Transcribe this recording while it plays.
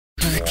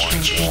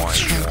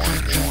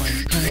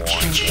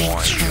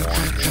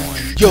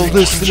Yo,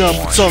 listen up,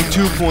 it's song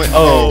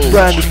 2.0.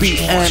 Random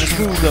beat and a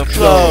smoother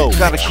flow.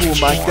 Got a cool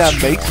mic that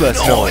makes less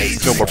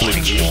noise. No more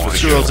bleeding for the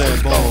girls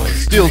and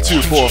boys. Still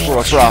 2-4 for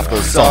a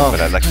proper song,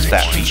 but I like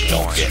that beat,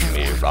 don't get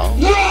me wrong.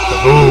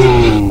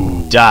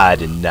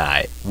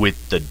 Die2Nite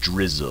with the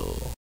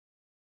drizzle.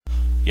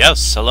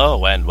 Yes,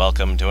 hello, and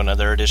welcome to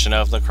another edition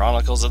of the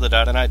Chronicles of the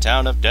Die2Nite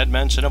Town of Dead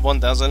Mansion of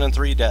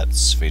 1003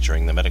 Deaths,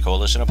 featuring the Meta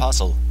Coalition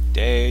Apostle,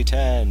 Day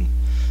 10.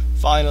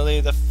 Finally,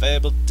 the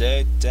fabled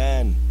Day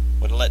 10.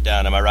 What a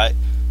letdown, am I right?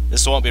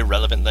 This won't be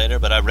relevant later,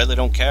 but I really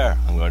don't care.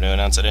 I'm going to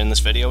announce it in this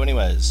video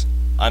anyways.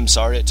 I'm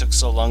sorry it took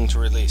so long to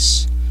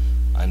release.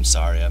 I'm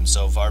sorry I'm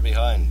so far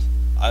behind.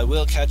 I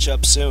will catch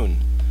up soon,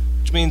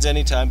 which means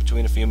any time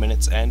between a few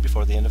minutes and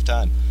before the end of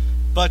time.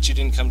 But you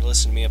didn't come to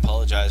listen to me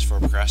apologize for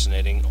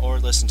procrastinating or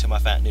listen to my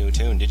fat new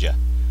tune, did ya?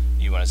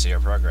 You want to see our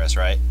progress,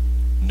 right?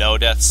 No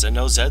deaths and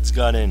no Zeds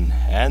got in,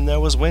 and there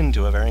was wind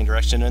to a varying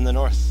direction in the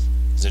north.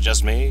 Is it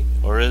just me,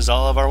 or is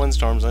all of our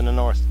windstorms in the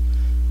north?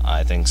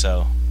 I think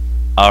so.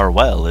 Our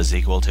well is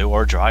equal to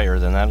or drier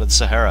than that of the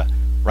Sahara.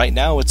 Right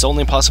now, its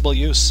only possible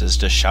use is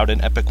to shout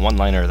an epic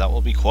one-liner that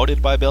will be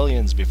quoted by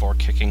billions before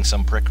kicking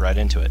some prick right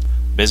into it.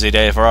 Busy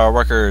day for our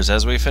workers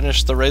as we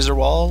finish the razor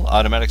wall,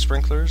 automatic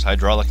sprinklers,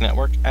 hydraulic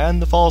network,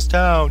 and the falls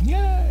town.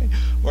 Yay!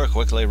 We're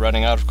quickly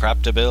running out of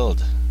crap to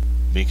build.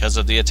 Because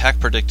of the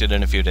attack predicted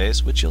in a few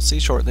days, which you'll see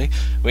shortly,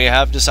 we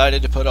have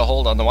decided to put a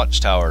hold on the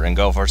watchtower and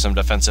go for some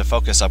defensive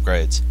focus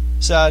upgrades.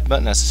 Sad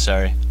but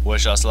necessary.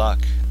 Wish us luck.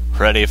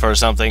 Ready for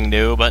something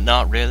new but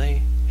not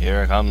really?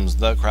 Here comes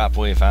the crap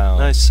we found.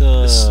 Nice,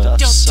 This stuff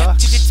Don't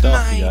sucks. touch it, it's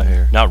Stuff we mine. got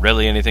here. Not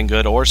really anything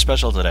good or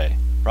special today.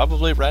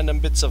 Probably random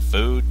bits of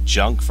food,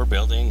 junk for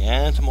building,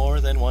 and more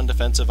than one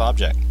defensive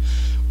object.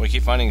 We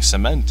keep finding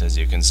cement, as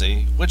you can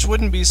see, which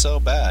wouldn't be so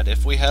bad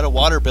if we had a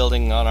water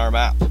building on our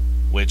map,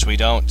 which we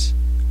don't.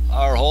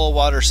 Our whole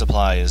water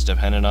supply is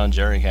dependent on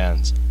jerry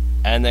cans,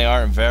 and they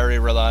aren't very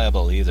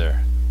reliable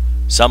either.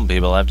 Some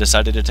people have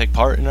decided to take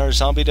part in our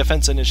zombie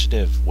defense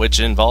initiative, which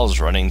involves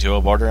running to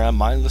a border and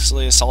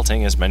mindlessly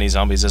assaulting as many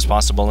zombies as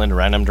possible in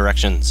random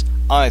directions.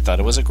 I thought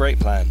it was a great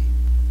plan.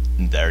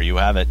 There you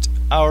have it,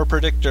 our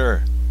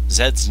predictor.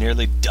 Zeds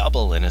nearly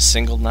double in a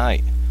single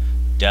night.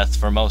 Death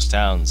for most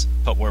towns,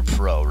 but we're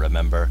pro,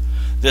 remember?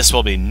 This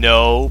will be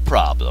no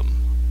problem.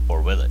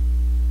 Or will it?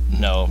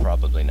 No,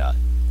 probably not.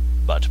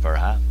 But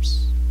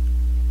perhaps.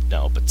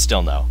 No, but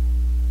still no.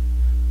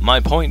 My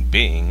point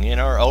being, in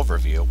our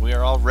overview, we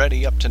are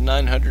already up to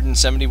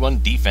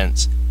 971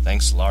 defense,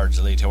 thanks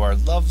largely to our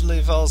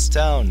lovely Falls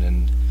Town,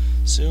 and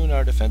soon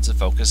our defensive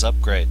focus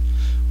upgrade.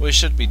 We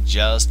should be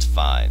just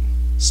fine.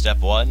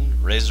 Step 1,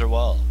 razor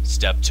wall.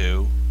 Step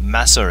 2,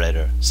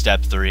 macerator.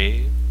 Step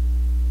 3,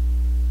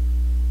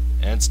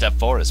 and Step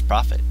 4 is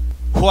profit.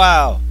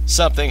 Wow!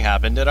 Something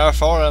happened in our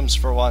forums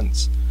for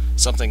once.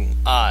 Something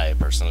I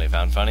personally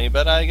found funny,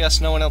 but I guess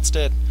no one else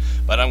did.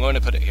 But I'm going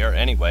to put it here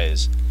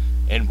anyways.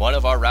 In one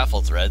of our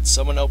raffle threads,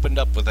 someone opened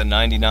up with a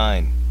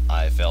 99.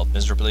 I failed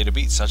miserably to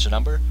beat such a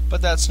number,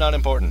 but that's not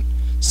important.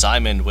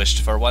 Simon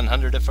wished for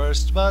 100 at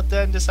first, but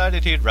then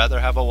decided he'd rather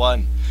have a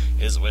 1.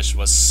 His wish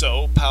was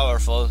so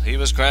powerful, he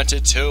was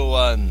granted 2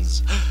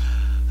 1s.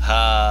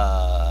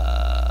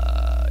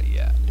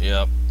 Yeah.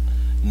 Yep.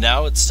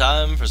 Now it's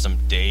time for some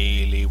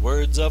daily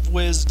words of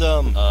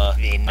wisdom.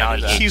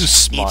 You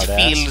smart it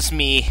feels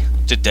me.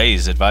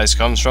 Today's advice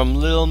comes from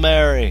Lil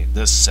Mary,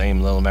 the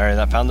same Lil Mary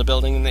that found the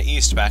building in the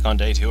east back on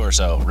day 2 or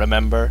so,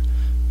 remember?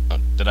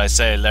 Did I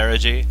say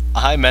Larry?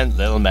 I meant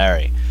Lil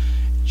Mary.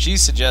 She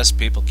suggests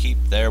people keep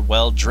their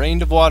well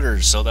drained of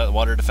water so that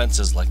water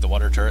defenses like the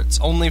water turrets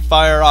only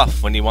fire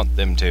off when you want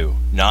them to,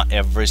 not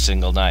every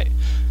single night.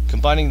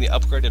 Combining the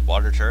upgraded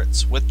water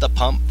turrets with the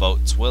pump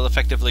votes will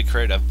effectively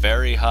create a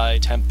very high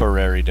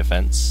temporary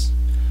defense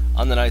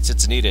on the nights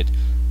it's needed.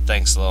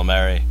 Thanks, Lil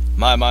Mary.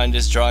 My mind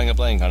is drawing a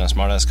blank on a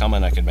smart-ass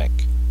comment I could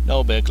make.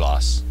 No big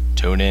loss.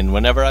 Tune in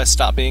whenever I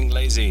stop being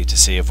lazy to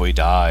see if we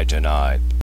die tonight.